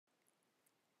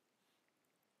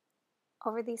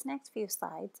Over these next few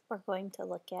slides, we're going to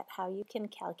look at how you can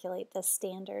calculate the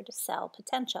standard cell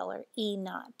potential, or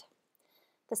E0.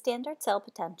 The standard cell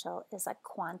potential is a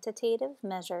quantitative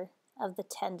measure of the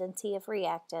tendency of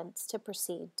reactants to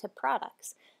proceed to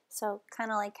products. So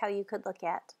kind of like how you could look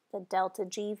at the delta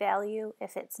G value.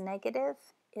 If it's negative,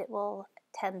 it will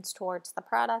tend towards the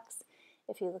products.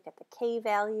 If you look at the K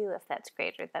value, if that's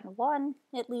greater than 1,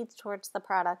 it leads towards the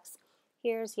products.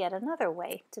 Here's yet another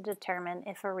way to determine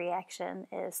if a reaction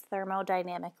is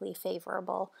thermodynamically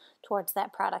favorable towards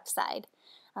that product side.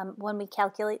 When we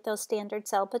calculate those standard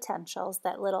cell potentials,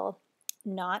 that little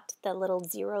naught, that little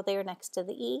zero there next to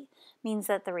the E, means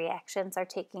that the reactions are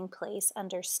taking place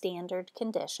under standard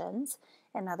conditions,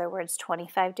 in other words,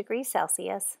 25 degrees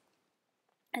Celsius.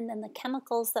 And then the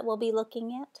chemicals that we'll be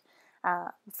looking at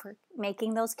for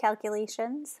making those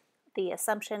calculations, the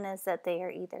assumption is that they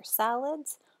are either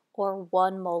solids or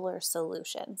 1 molar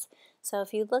solutions. So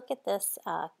if you look at this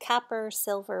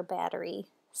copper-silver battery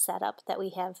setup that we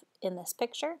have in this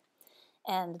picture,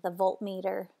 and the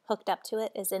voltmeter hooked up to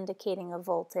it is indicating a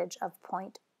voltage of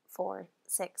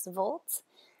 0.46 volts,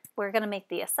 we're going to make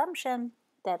the assumption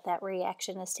that that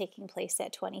reaction is taking place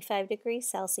at 25 degrees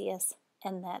Celsius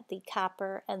and that the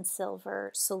copper and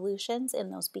silver solutions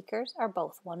in those beakers are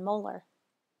both 1 molar.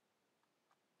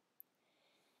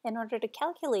 In order to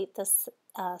calculate this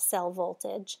cell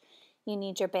voltage, you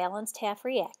need your balanced half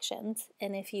reactions,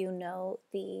 and if you know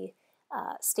the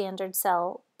standard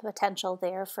cell potential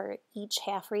there for each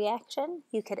half reaction,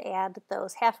 you could add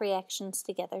those half reactions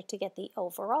together to get the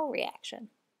overall reaction.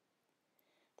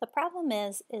 The problem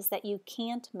is that you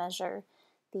can't measure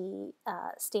the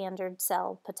standard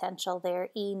cell potential there,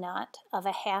 E0, of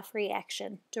a half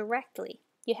reaction directly.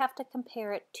 You have to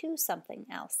compare it to something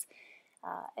else.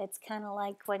 It's kind of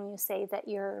like when you say that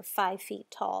you're 5 feet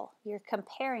tall. You're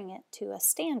comparing it to a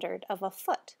standard of a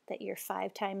foot, that you're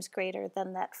 5 times greater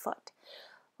than that foot.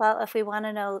 Well, if we want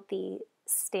to know the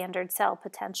standard cell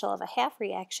potential of a half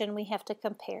reaction, we have to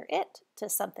compare it to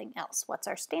something else. What's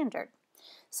our standard?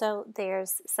 So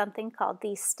there's something called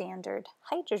the standard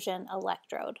hydrogen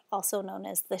electrode, also known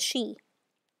as the SHE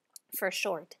for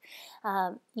short.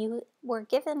 You were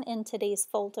given in today's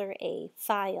folder a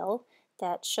file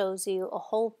that shows you a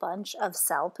whole bunch of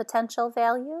cell potential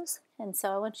values. And so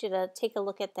I want you to take a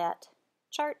look at that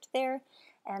chart there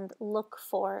and look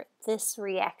for this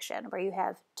reaction where you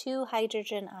have 2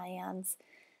 hydrogen ions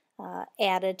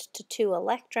added to 2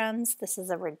 electrons. This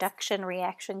is a reduction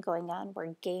reaction going on.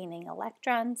 We're gaining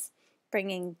electrons,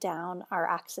 bringing down our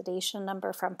oxidation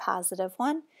number from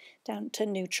 +1 down to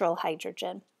neutral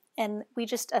hydrogen. And we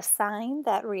just assign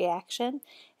that reaction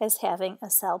as having a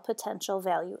cell potential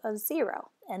value of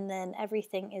 0. And then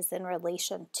everything is in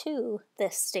relation to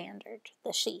this standard,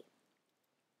 the SHE.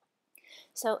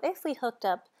 So if we hooked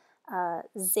up a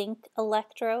zinc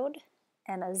electrode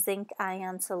and a zinc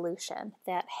ion solution,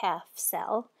 that half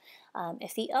cell,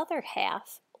 if the other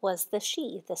half was the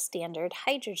SHE, the standard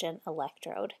hydrogen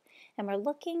electrode, and we're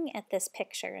looking at this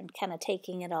picture and kind of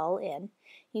taking it all in,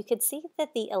 you could see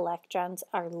that the electrons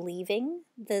are leaving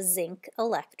the zinc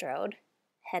electrode,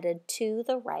 headed to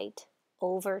the right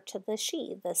over to the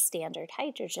SHE, the standard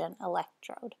hydrogen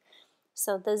electrode.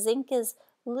 So the zinc is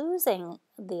losing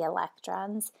the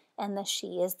electrons and the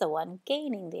SHE is the one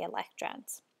gaining the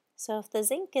electrons. So if the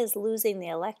zinc is losing the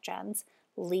electrons,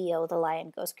 Leo the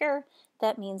lion goes grr,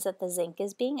 that means that the zinc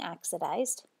is being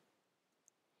oxidized.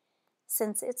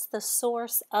 Since it's the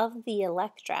source of the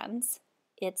electrons,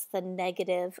 it's the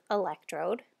negative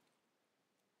electrode.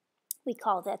 We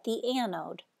call that the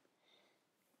anode.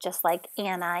 Just like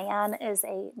anion is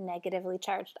a negatively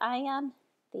charged ion,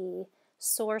 the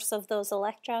source of those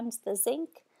electrons, the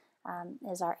zinc,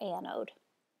 is our anode.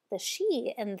 The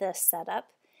SHE in this setup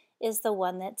is the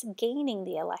one that's gaining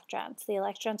the electrons. The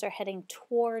electrons are heading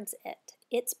towards it.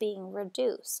 It's being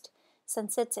reduced.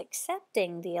 Since it's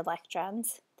accepting the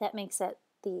electrons, that makes it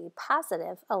the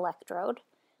positive electrode,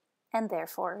 and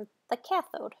therefore the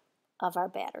cathode of our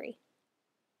battery.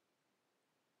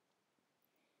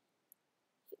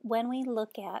 When we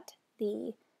look at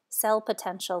the cell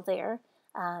potential there,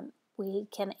 we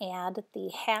can add the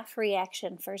half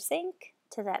reaction for zinc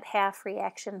to that half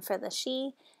reaction for the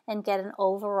SHE and get an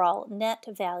overall net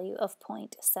value of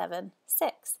 0.76.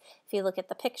 If you look at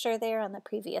the picture there on the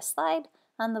previous slide,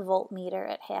 on the voltmeter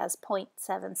it has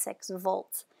 0.76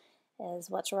 volts is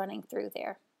what's running through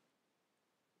there.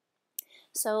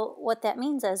 So what that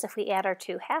means is if we add our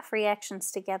 2 half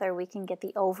reactions together, we can get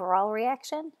the overall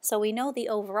reaction. So we know the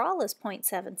overall is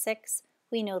 0.76.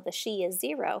 We know the SHE is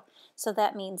 0. So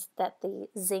that means that the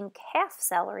zinc half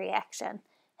cell reaction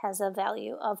has a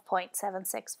value of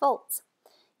 0.76 volts.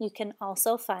 You can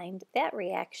also find that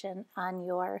reaction on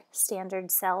your standard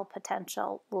cell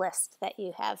potential list that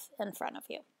you have in front of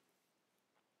you.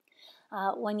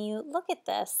 When you look at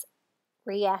this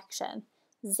reaction,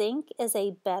 zinc is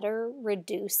a better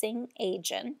reducing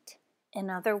agent. In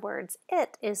other words,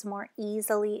 it is more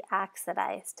easily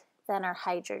oxidized than our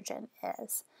hydrogen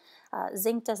is.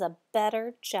 Zinc does a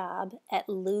better job at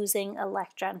losing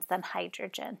electrons than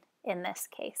hydrogen in this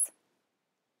case.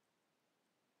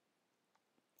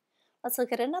 Let's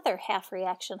look at another half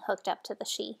reaction hooked up to the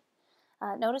She.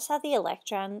 Notice how the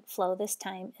electron flow this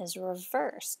time is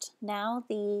reversed. Now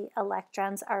the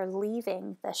electrons are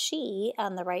leaving the She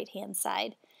on the right-hand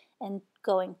side and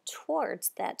going towards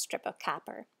that strip of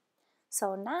copper.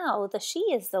 So now the She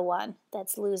is the one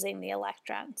that's losing the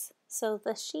electrons. So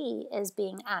the She is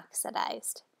being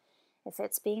oxidized. If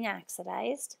it's being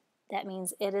oxidized, that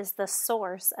means it is the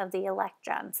source of the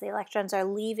electrons. The electrons are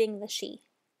leaving the She.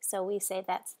 So we say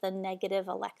that's the negative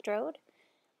electrode,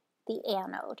 the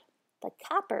anode. The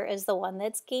copper is the one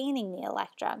that's gaining the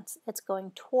electrons. It's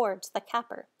going towards the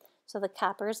copper. So the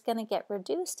copper is going to get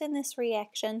reduced in this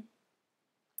reaction.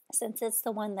 Since it's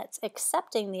the one that's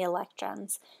accepting the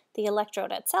electrons, the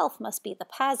electrode itself must be the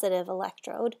positive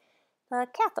electrode, the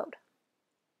cathode.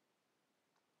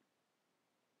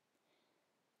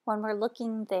 When we're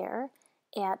looking there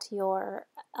at your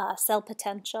cell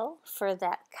potential for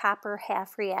that copper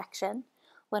half reaction,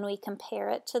 when we compare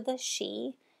it to the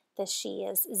She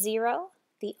is 0.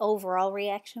 The overall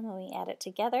reaction, when we add it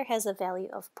together, has a value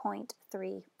of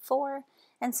 0.34,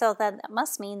 and so then that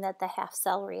must mean that the half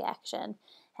cell reaction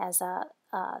has a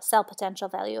cell potential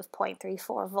value of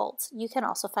 0.34 volts. You can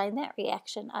also find that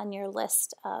reaction on your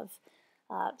list of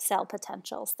cell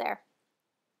potentials there.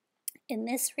 In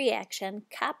this reaction,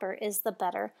 copper is the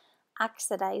better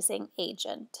oxidizing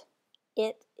agent.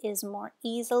 It is more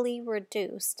easily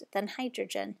reduced than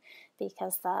hydrogen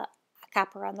because the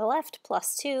copper on the left,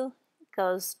 +2,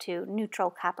 goes to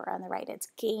neutral copper on the right. It's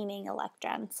gaining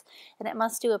electrons, and it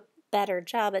must do a better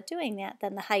job at doing that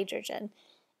than the hydrogen.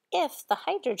 If the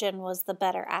hydrogen was the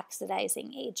better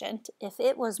oxidizing agent, if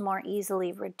it was more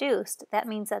easily reduced, that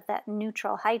means that that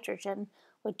neutral hydrogen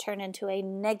would turn into a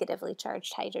negatively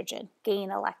charged hydrogen, gain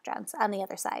electrons on the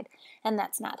other side, and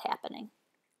that's not happening.